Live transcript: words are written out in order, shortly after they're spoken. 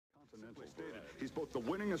He's both the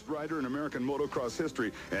winningest rider in American motocross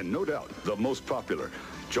history and no doubt the most popular.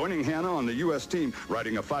 Joining Hannah on the U.S. team,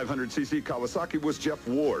 riding a 500cc Kawasaki, was Jeff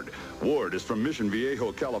Ward. Ward is from Mission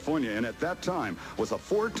Viejo, California, and at that time was a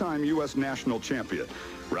 4-time U.S. national champion.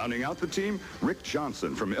 Rounding out the team, Rick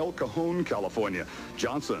Johnson from El Cajon, California.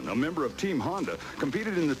 Johnson, a member of Team Honda,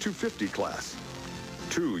 competed in the 250 class.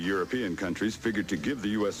 2 European countries figured to give the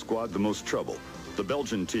U.S. squad the most trouble. The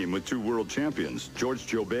Belgian team with 2 world champions, Georges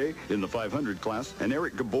Jobet in the 500 class and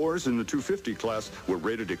Eric Gabors in the 250 class, were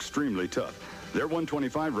rated extremely tough. Their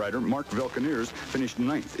 125 rider, Mark Velkeniers, finished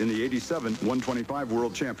 9th in the 87 125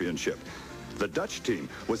 World Championship. The Dutch team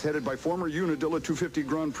was headed by former Unadilla 250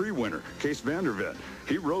 Grand Prix winner, Kees van der Vet.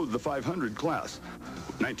 He rode the 500 class.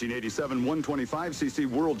 1987 125cc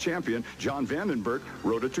world champion, John Vandenberg,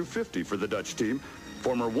 rode a 250 for the Dutch team.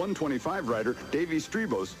 Former 125 rider, Davy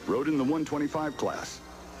Strebos, rode in the 125 class.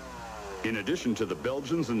 In addition to the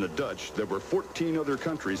Belgians and the Dutch, there were 14 other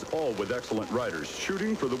countries, all with excellent riders,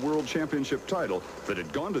 shooting for the World Championship title that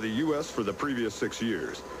had gone to the U.S. for the previous 6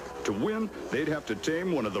 years. To win, they'd have to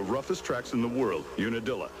tame one of the roughest tracks in the world,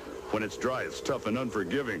 Unadilla. When it's dry, it's tough and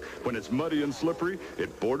unforgiving. When it's muddy and slippery,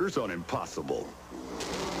 it borders on impossible.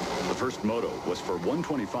 The first moto was for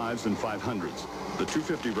 125s and 500s. The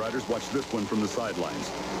 250 riders watched this one from the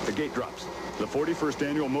sidelines. The gate drops. The 41st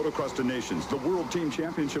annual Motocross to Nations, the World Team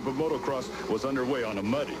Championship of Motocross, was underway on a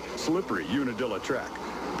muddy, slippery Unadilla track.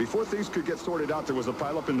 Before things could get sorted out, there was a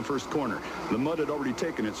pileup in the first corner. The mud had already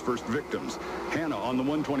taken its first victims. Hannah on the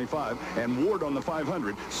 125 and Ward on the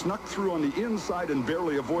 500 snuck through on the inside and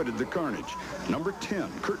barely avoided the carnage. Number 10,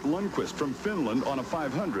 Kurt Lundqvist from Finland on a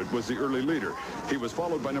 500 was the early leader. He was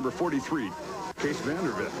followed by number 43, Kees van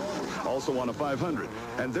der Vet, also on a 500.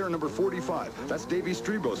 And there, number 45, that's Davy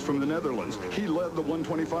Strebos from the Netherlands. He led the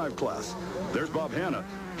 125 class. There's Bob Hannah.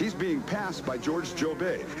 He's being passed by Georges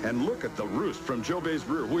Jobet. And look at the roost from Jobet's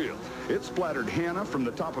rear wheel. It splattered Hannah from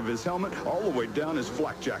the top of his helmet all the way down his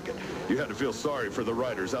flak jacket. You had to feel sorry for the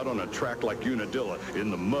riders out on a track like Unadilla in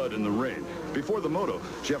the mud and the rain. Before the moto,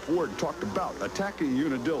 Jeff Ward talked about attacking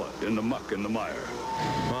Unadilla in the muck and the mire.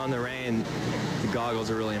 Well, in the rain, the goggles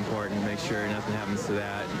are really important. Make sure nothing happens to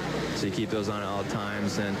that. So you keep those on at all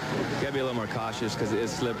times. And you gotta be a little more cautious because it is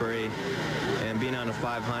slippery. And being on a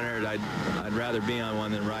 500, I'd rather be on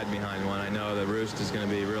one than ride behind one. I know the roost is going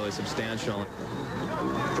to be really substantial.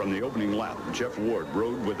 From the opening lap, Jeff Ward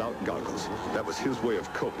rode without goggles. That was his way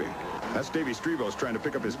of coping. That's Davy Strebos trying to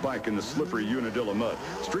pick up his bike in the slippery Unadilla mud.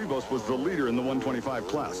 Strebos was the leader in the 125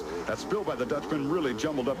 class. That spill by the Dutchman really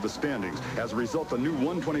jumbled up the standings. As a result, the new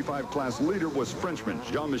 125 class leader was Frenchman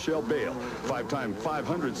Jean-Michel Bayle. 5-time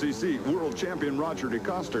 500cc world champion Roger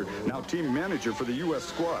DeCoster, now team manager for the U.S.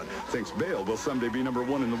 squad, thinks Bayle will someday be number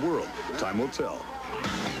 1 in the world. Time will tell.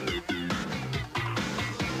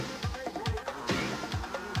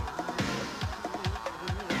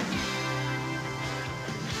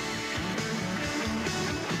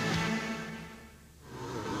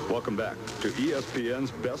 Welcome back to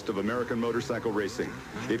ESPN's Best of American Motorcycle Racing.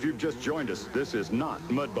 If you've just joined us, this is not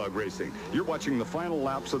Mudbug Racing. You're watching the final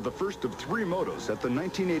laps of the first of 3 motos at the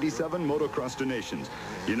 1987 Motocross to Nations.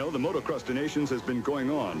 You know, the Motocross to Nations has been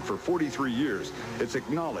going on for 43 years. It's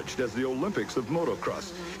acknowledged as the Olympics of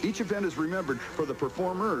motocross. Each event is remembered for the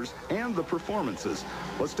performers and the performances.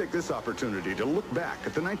 Let's take this opportunity to look back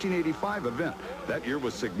at the 1985 event. That year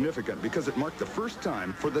was significant because it marked the first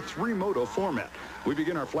time for the 3-moto format. We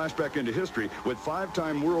begin our flashback into history with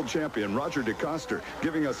 5-time world champion Roger DeCoster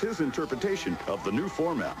giving us his interpretation of the new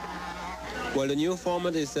format. Well, the new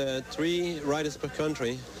format is 3 riders per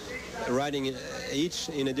country, riding each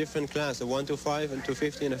in a different class, a 125, a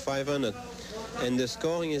 250, and a 500. And the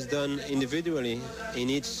scoring is done individually. In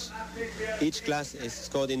each class is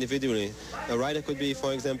scored individually. A rider could be,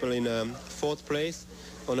 for example, in 4th place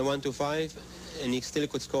on a 125, and he still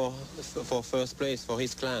could score for 1st place for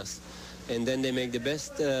his class. And then they make the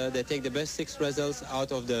best, they take the best 6 results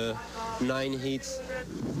out of the 9 heats.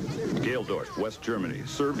 Geldorf, West Germany,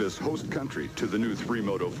 served as host country to the new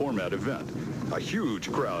 3-moto format event. A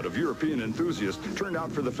huge crowd of European enthusiasts turned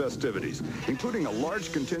out for the festivities, including a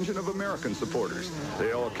large contingent of American supporters.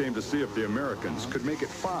 They all came to see if the Americans could make it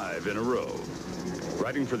 5 in a row.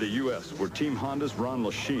 Riding for the U.S. were Team Honda's Ron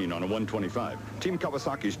Lachine on a 125, Team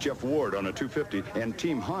Kawasaki's Jeff Ward on a 250, and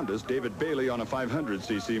Team Honda's David Bailey on a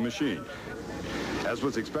 500cc machine. As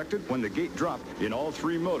was expected, when the gate dropped, in all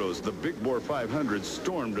three motos, the big bore 500s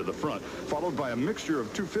stormed to the front, followed by a mixture of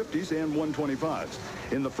 250s and 125s.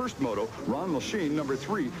 In the first moto, Ron Lachine, number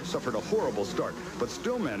 3, suffered a horrible start, but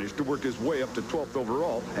still managed to work his way up to 12th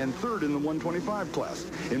overall and 3rd in the 125 class.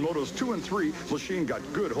 In motos 2 and 3, Lachine got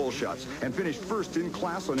good hole shots and finished first in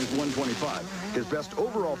class on his 125. His best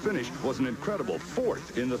overall finish was an incredible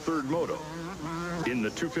 4th in the 3rd moto. In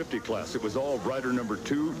the 250 class, it was all rider number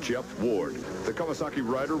 2, Jeff Ward. The Kawasaki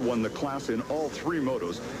rider won the class in all 3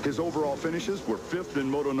 motos. His overall finishes were 5th in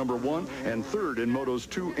moto number 1 and 3rd in motos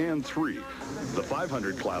 2 and 3. The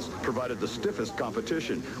 500 class provided the stiffest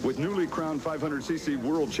competition, with newly crowned 500cc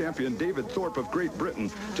world champion David Thorpe of Great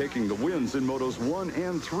Britain taking the wins in motos 1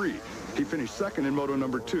 and 3. He finished 2nd in moto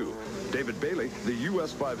number 2. David Bailey, the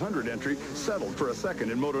U.S. 500 entry, settled for a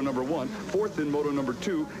 2nd in moto number 1, 4th in moto number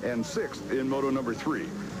 2, and 6th in moto number 3.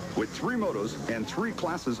 With 3 motos and 3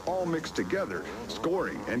 classes all mixed together,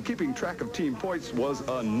 scoring and keeping track of team points was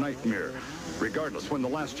a nightmare. Regardless, when the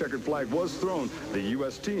last checkered flag was thrown, the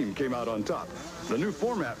U.S. team came out on top. The new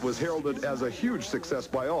format was heralded as a huge success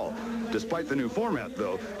by all. Despite the new format,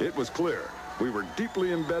 though, it was clear we were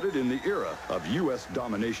deeply embedded in the era of U.S.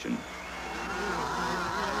 domination.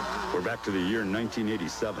 We're back to the year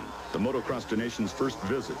 1987, the Motocross Nation's first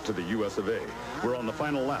visit to the US of A. We're on the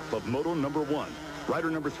final lap of moto number 1. Rider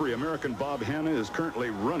number 3, American Bob Hanna, is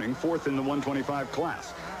currently running 4th in the 125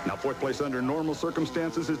 class. Now, 4th place under normal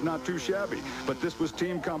circumstances is not too shabby, but this was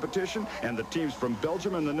team competition, and the teams from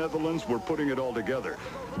Belgium and the Netherlands were putting it all together.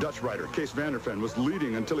 Dutch rider Kees van der Ven was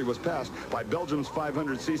leading until he was passed by Belgium's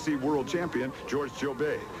 500cc world champion, George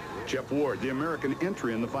Jobé. Jeff Ward, the American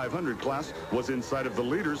entry in the 500 class, was inside of the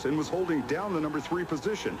leaders and was holding down the number 3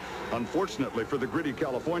 position. Unfortunately for the gritty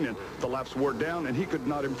Californian, the laps wore down and he could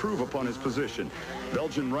not improve upon his position.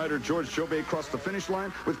 Belgian rider George Jobé crossed the finish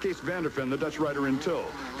line with Kees van der Ven, the Dutch rider, in tow.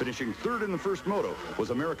 Finishing 3rd in the first moto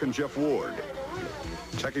was American Jeff Ward.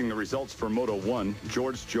 Checking the results for Moto 1,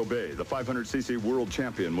 George Jobé, the 500cc world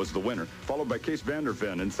champion, was the winner, followed by Kees van der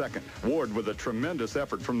Ven in 2nd. Ward, with a tremendous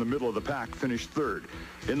effort from the middle of the pack, finished 3rd.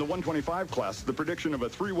 In the 125 class, the prediction of a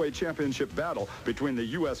 3-way championship battle between the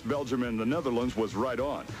U.S., Belgium, and the Netherlands was right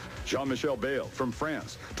on. Jean-Michel Bayle from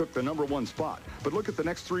France took the number 1 spot. But look at the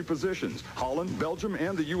next 3 positions: Holland, Belgium,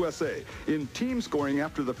 and the USA. In team scoring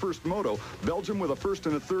after the first moto, Belgium with a 1st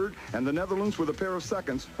and a 3rd, and the Netherlands with a pair of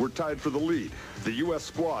 2nds were tied for the lead. The U.S.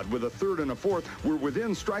 squad with a 3rd and a 4th were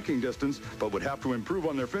within striking distance, but would have to improve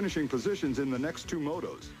on their finishing positions in the next 2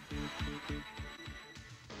 motos.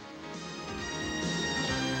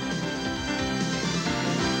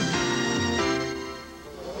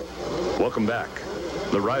 Welcome back.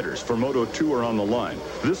 The riders for Moto 2 are on the line.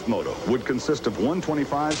 This moto would consist of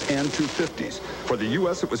 125s and 250s. For the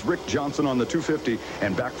U.S., it was Rick Johnson on the 250,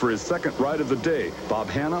 and back for his 2nd ride of the day, Bob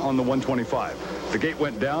Hanna on the 125. The gate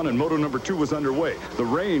went down and moto number 2 was underway. The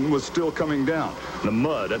rain was still coming down. The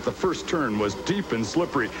mud at the first turn was deep and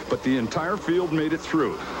slippery, but the entire field made it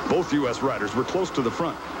through. Both U.S. riders were close to the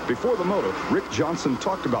front. Before the moto, Rick Johnson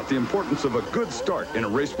talked about the importance of a good start in a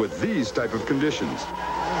race with these type of conditions.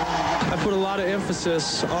 I put a lot of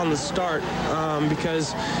emphasis on the start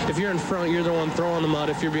because if you're in front, you're the one throwing the mud.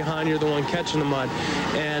 If you're behind, you're the one catching the mud.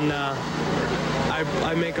 And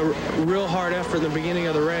I make a real hard effort in the beginning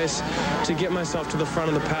of the race to get myself to the front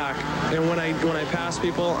of the pack. And when I pass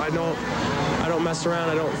people, I don't mess around.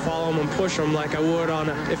 I don't follow them and push them like I would on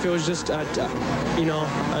if it was just a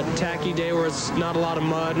tacky day where it's not a lot of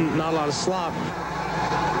mud and not a lot of slop.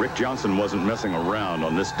 Rick Johnson wasn't messing around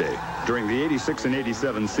on this day. During the 86 and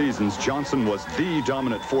 87 seasons, Johnson was the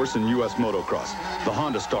dominant force in U.S. motocross. The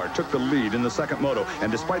Honda star took the lead in the 2nd moto,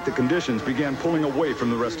 and despite the conditions, began pulling away from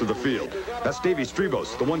the rest of the field. That's Davy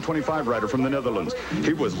Strebos, the 125 rider from the Netherlands.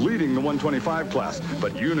 He was leading the 125 class,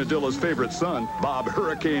 but Unadilla's favorite son, Bob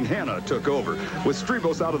Hurricane Hanna, took over. With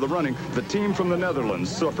Strebos out of the running, the team from the Netherlands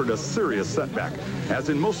suffered a serious setback. As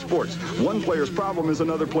in most sports, one player's problem is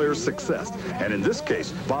another player's success. And in this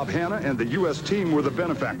case, Bob Hanna and the U.S. team were the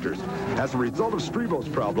benefactors. As a result of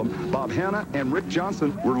Strebos' problem, Bob Hanna and Rick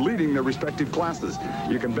Johnson were leading their respective classes.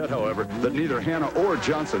 You can bet, however, that neither Hanna or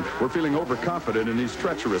Johnson were feeling overconfident in these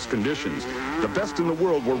treacherous conditions. The best in the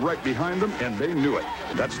world were right behind them, and they knew it.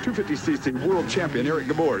 That's 250cc world champion Eric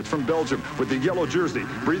Gabors from Belgium with the yellow jersey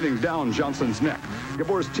breathing down Johnson's neck.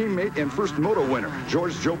 Gabors' teammate and first moto winner,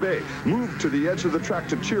 George Jobé, moved to the edge of the track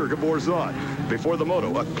to cheer Gabors on. Before the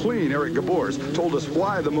moto, a clean Eric Gabors told us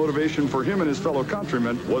why the motivation for him and his fellow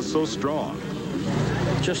countrymen was so strong.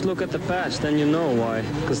 Just look at the past, and you know why.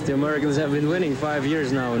 Because the Americans have been winning 5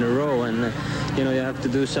 years now in a row, and you know, you have to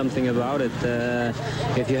do something about it.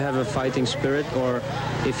 If you have a fighting spirit, or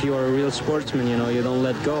if you are a real sportsman, you know, you don't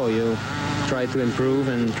let go. You try to improve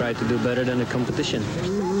and try to do better than the competition.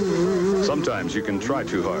 Sometimes you can try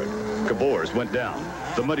too hard. Gabor's went down.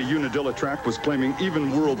 The muddy Unadilla track was claiming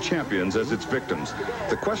even world champions as its victims.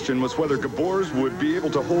 The question was whether Gabor's would be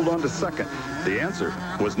able to hold on to second. The answer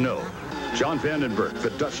was no. John Vandenberg, the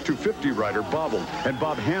Dutch 250 rider, bobbled, and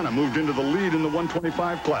Bob Hanna moved into the lead in the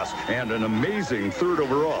 125 class, and an amazing third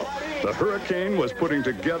overall. The Hurricane was putting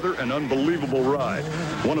together an unbelievable ride.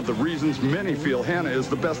 One of the reasons many feel Hanna is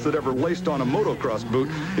the best that ever laced on a motocross boot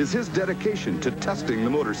is his dedication to testing the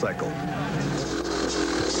motorcycle.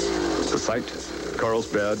 The site,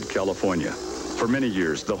 Carlsbad, California. For many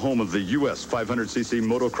years, the home of the U.S. 500cc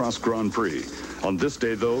Motocross Grand Prix. On this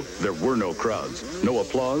day, though, there were no crowds, no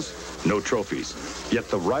applause, no trophies. Yet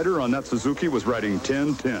the rider on that Suzuki was riding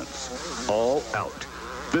 10/10ths, all out.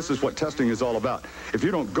 This is what testing is all about. If you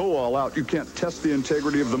don't go all out, you can't test the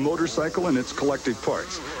integrity of the motorcycle and its collective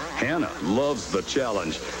parts. Hanna loves the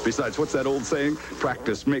challenge. Besides, what's that old saying?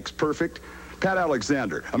 Practice makes perfect. Pat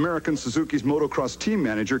Alexander, American Suzuki's motocross team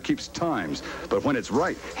manager, keeps times. But when it's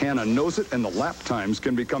right, Hanna knows it, and the lap times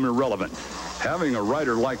can become irrelevant. Having a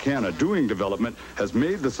rider like Hanna doing development has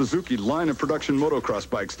made the Suzuki line of production motocross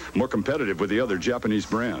bikes more competitive with the other Japanese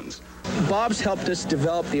brands. Bob's helped us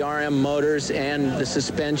develop the RM motors and the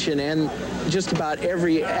suspension and just about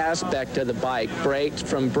every aspect of the bike.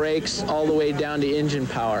 From brakes all the way down to engine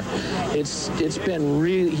power. It's been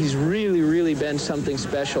he's really been something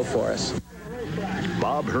special for us.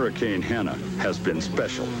 Bob Hurricane Hanna has been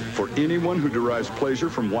special for anyone who derives pleasure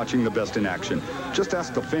from watching the best in action. Just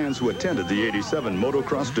ask the fans who attended the '87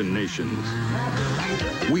 Motocross Nations.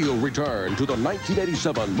 We'll return to the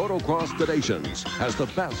 1987 Motocross Nations as the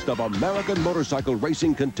best of American motorcycle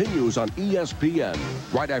racing continues on ESPN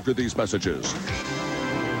right after these messages.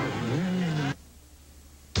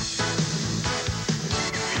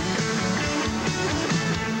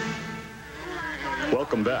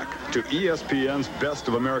 Welcome back to ESPN's Best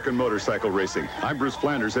of American Motorcycle Racing. I'm Bruce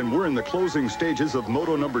Flanders, and we're in the closing stages of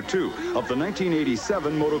Moto number 2 of the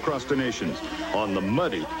 1987 Motocross Nations. On the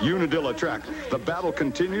muddy Unadilla track, the battle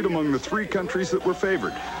continued among the 3 countries that were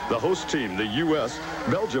favored. The host team, the U.S.,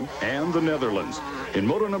 Belgium, and the Netherlands. In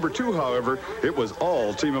Moto number 2, however, it was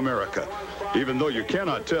all Team America. Even though you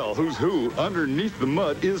cannot tell who's who, underneath the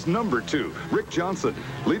mud is number 2, Rick Johnson,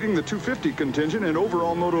 leading the 250 contingent and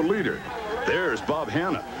overall Moto leader. There's Bob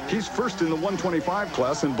Hanna. He's first in the 125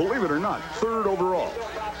 class and, believe it or not, 3rd overall.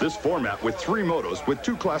 This format with 3 motos, with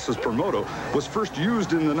 2 classes per moto, was first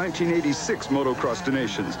used in the 1986 Motocross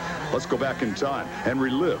Nations. Let's go back in time and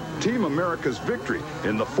relive Team America's victory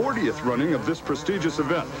in the 40th running of this prestigious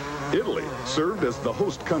event. Italy served as the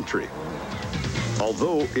host country.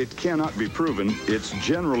 Although it cannot be proven, it's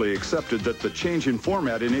generally accepted that the change in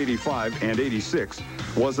format in '85 and '86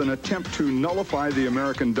 was an attempt to nullify the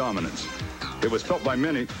American dominance. It was felt by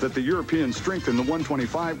many that the European strength in the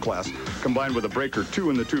 125 class, combined with a break or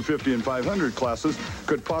 2 in the 250 and 500 classes,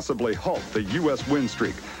 could possibly halt the U.S. win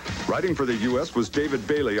streak. Riding for the U.S. was David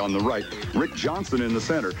Bailey on the right, Rick Johnson in the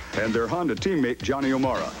center, and their Honda teammate Johnny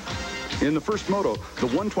O'Mara. In the first moto, the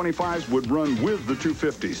 125s would run with the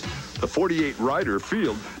 250s. The 48-rider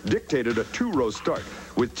field dictated a 2-row start,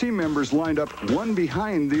 with team members lined up one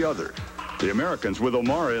behind the other. The Americans, with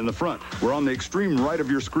O'Mara in the front, were on the extreme right of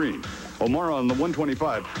your screen. O'Mara on the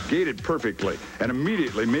 125 gated perfectly and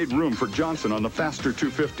immediately made room for Johnson on the faster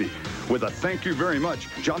 250. With a thank you very much,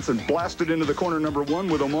 Johnson blasted into the corner number 1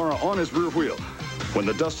 with O'Mara on his rear wheel. When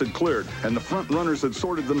the dust had cleared and the front runners had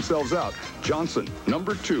sorted themselves out, Johnson,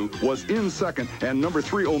 number 2, was in second, and number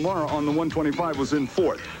 3, O'Mara on the 125, was in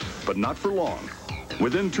 4th. But not for long.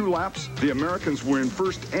 Within 2 laps, the Americans were in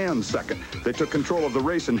first and second. They took control of the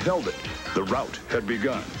race and held it. The rout had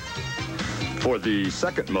begun. For the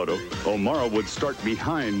second moto, O'Mara would start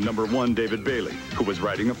behind number 1, David Bailey, who was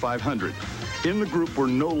riding a 500. In the group were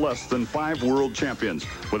no less than 5 world champions,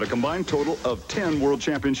 with a combined total of 10 world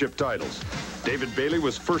championship titles. David Bailey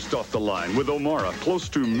was first off the line, with O'Mara close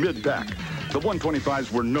to mid-pack. The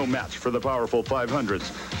 125s were no match for the powerful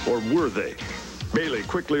 500s, or were they? Bailey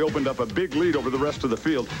quickly opened up a big lead over the rest of the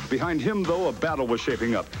field. Behind him, though, a battle was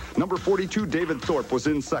shaping up. Number 42, David Thorpe, was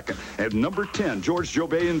in second, and number 10, George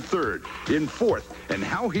Jobet, in third. In fourth, and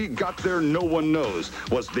how he got there no one knows,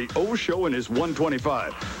 was the O-Show in his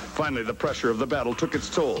 125. Finally, the pressure of the battle took its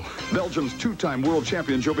toll. Belgium's two-time world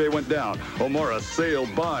champion Jobé went down. O'Mara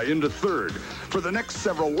sailed by into third. For the next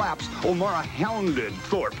several laps, O'Mara hounded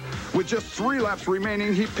Thorpe. With just 3 laps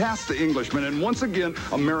remaining, he passed the Englishman, and once again,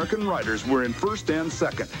 American riders were in first and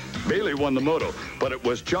second. Bailey won the moto, but it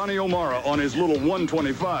was Johnny O'Mara on his little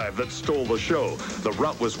 125 that stole the show. The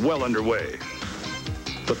rout was well underway.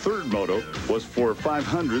 The third moto was for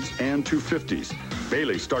 500s and 250s.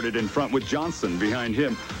 Bailey started in front with Johnson behind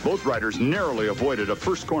him. Both riders narrowly avoided a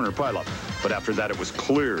first corner pileup, but after that it was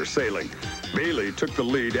clear sailing. Bailey took the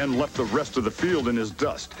lead and left the rest of the field in his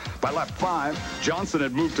dust. By lap 5, Johnson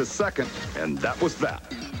had moved to second, and that was that.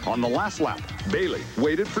 On the last lap, Bailey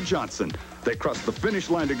waited for Johnson. They crossed the finish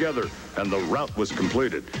line together, and the rout was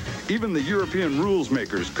completed. Even the European rules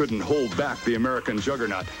makers couldn't hold back the American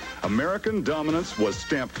juggernaut. American dominance was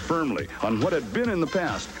stamped firmly on what had been in the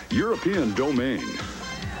past European domain.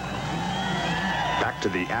 Back to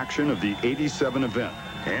the action of the '87 event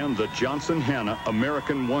and the Johnson-Hanna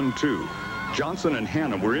American 1-2. Johnson and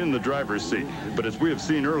Hanna were in the driver's seat, but as we have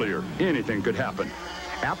seen earlier, anything could happen.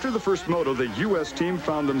 After the first moto, the U.S. team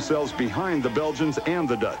found themselves behind the Belgians and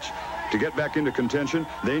the Dutch. To get back into contention,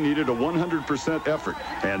 they needed a 100% effort,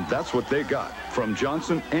 and that's what they got from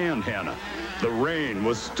Johnson and Hanna. The rain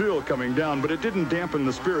was still coming down, but it didn't dampen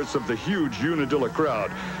the spirits of the huge Unadilla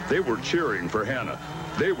crowd. They were cheering for Hanna.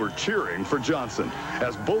 They were cheering for Johnson.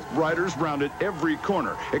 As both riders rounded every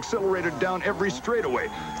corner, accelerated down every straightaway,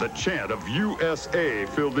 the chant of USA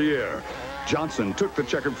filled the air. Johnson took the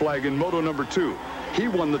checkered flag in moto number 2. He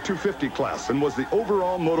won the 250 class and was the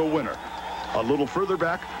overall moto winner. A little further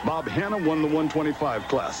back, Bob Hanna won the 125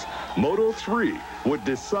 class. Moto 3 would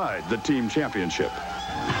decide the team championship.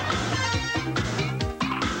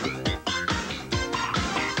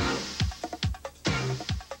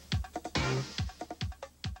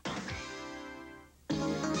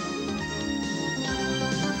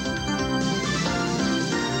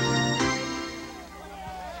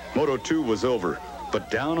 Moto 2 was over,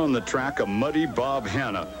 but down on the track, a muddy Bob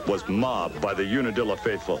Hanna was mobbed by the Unadilla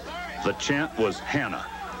faithful. The chant was Hanna,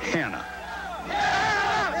 Hanna.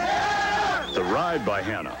 The ride by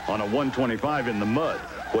Hanna on a 125 in the mud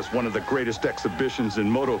was one of the greatest exhibitions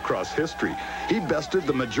in motocross history. He bested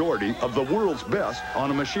the majority of the world's best on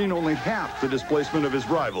a machine only half the displacement of his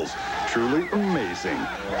rivals. Truly amazing.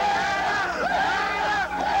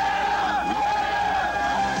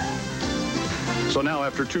 So now,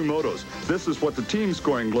 after 2 motos, this is what the team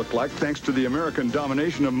scoring looked like thanks to the American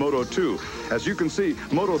domination of Moto 2. As you can see,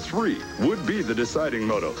 Moto 3 would be the deciding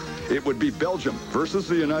moto. It would be Belgium versus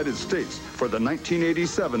the United States for the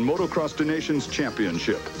 1987 Motocross des Nations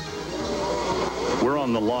Championship. We're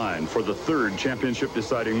on the line for the 3rd championship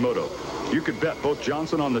deciding moto. You could bet both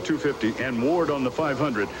Johnson on the 250 and Ward on the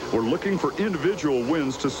 500 were looking for individual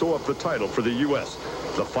wins to sew up the title for the U.S.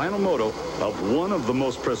 The final moto of one of the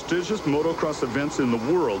most prestigious motocross events in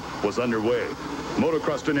the world was underway.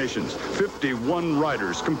 Motocross des Nations, 51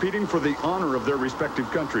 riders competing for the honor of their respective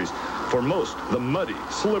countries. For most, the muddy,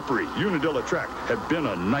 slippery Unadilla track had been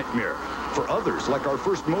a nightmare. For others, like our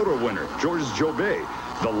first moto winner, Georges Jobé,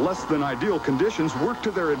 the less than ideal conditions worked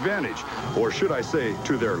to their advantage, or should I say,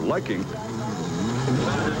 to their liking.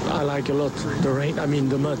 I like a lot the rain,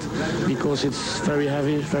 the mud, because it's very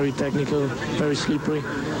heavy, very technical, very slippery.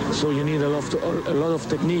 So you need a lot of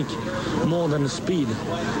technique, more than the speed.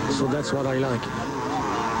 So that's what I like.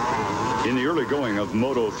 In the early going of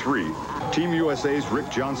Moto 3, Team USA's Rick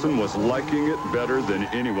Johnson was liking it better than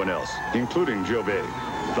anyone else, including Jobé.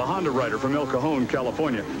 The Honda rider from El Cajon,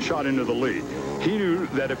 California, shot into the lead. He knew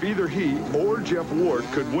that if either he or Jeff Ward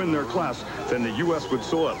could win their class, then the U.S. would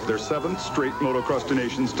sew up their 7th straight Motocross des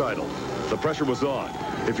Nations title. The pressure was on.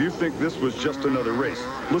 If you think this was just another race,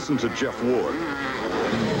 listen to Jeff Ward.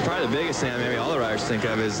 Probably the biggest thing maybe all the riders think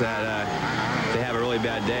of is that they have a really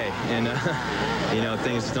bad day, and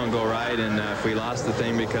things don't go right. And if we lost the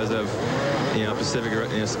thing because of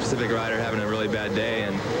specific rider having a really bad day,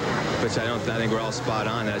 and which I think we're all spot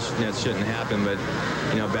on. That shouldn't happen, but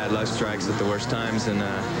bad luck strikes at the worst times, and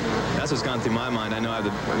that's what's gone through my mind. I know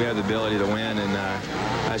we have the ability to win, and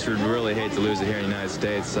I should really hate to lose it here in the United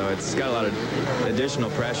States. So it's got a lot of additional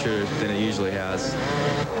pressure than it usually has.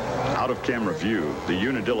 Out of camera view, the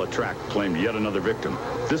Unadilla track claimed yet another victim.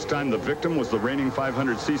 This time the victim was the reigning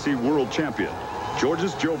 500cc world champion.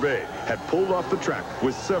 Georges Jobé had pulled off the track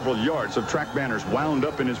with several yards of track banners wound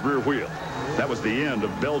up in his rear wheel. That was the end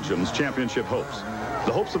of Belgium's championship hopes.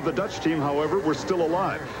 The hopes of the Dutch team, however, were still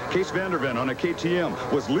alive. Kees van der Ven on a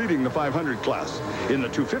KTM was leading the 500 class. In the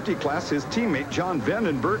 250 class, his teammate John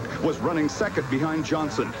Vandenberg was running second behind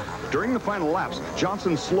Johnson. During the final laps,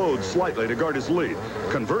 Johnson slowed slightly to guard his lead.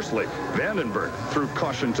 Conversely, Vandenberg threw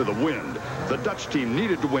caution to the wind. The Dutch team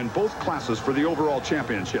needed to win both classes for the overall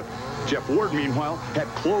championship. Jeff Ward, meanwhile, had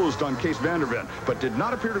closed on Kees van der Ven, but did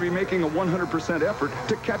not appear to be making a 100% effort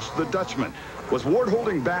to catch the Dutchman. Was Ward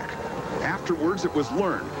holding back? Afterwards, it was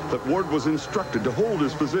learned that Ward was instructed to hold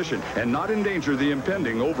his position and not endanger the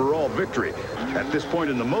impending overall victory. At this point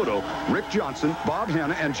in the moto, Rick Johnson, Bob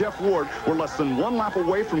Hanna, and Jeff Ward were less than one lap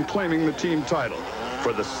away from claiming the team title.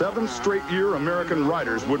 For the 7th straight year, American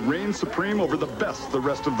riders would reign supreme over the best the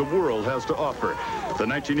rest of the world has to offer. The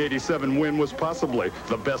 1987 win was possibly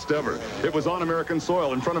the best ever. It was on American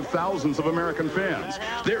soil in front of thousands of American fans.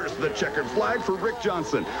 There's the checkered flag for Rick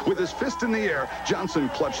Johnson. With his fist in the air, Johnson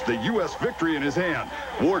clutched the U.S. victory in his hand.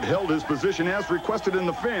 Ward held his position as requested, and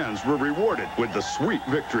the fans were rewarded with the sweet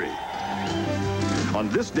victory. On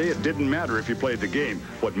this day, it didn't matter if you played the game.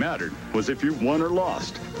 What mattered was if you won or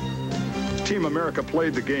lost. Team America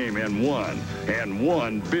played the game and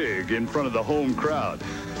won big in front of the home crowd.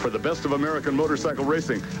 For the best of American motorcycle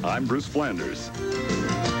racing, I'm Bruce Flanders.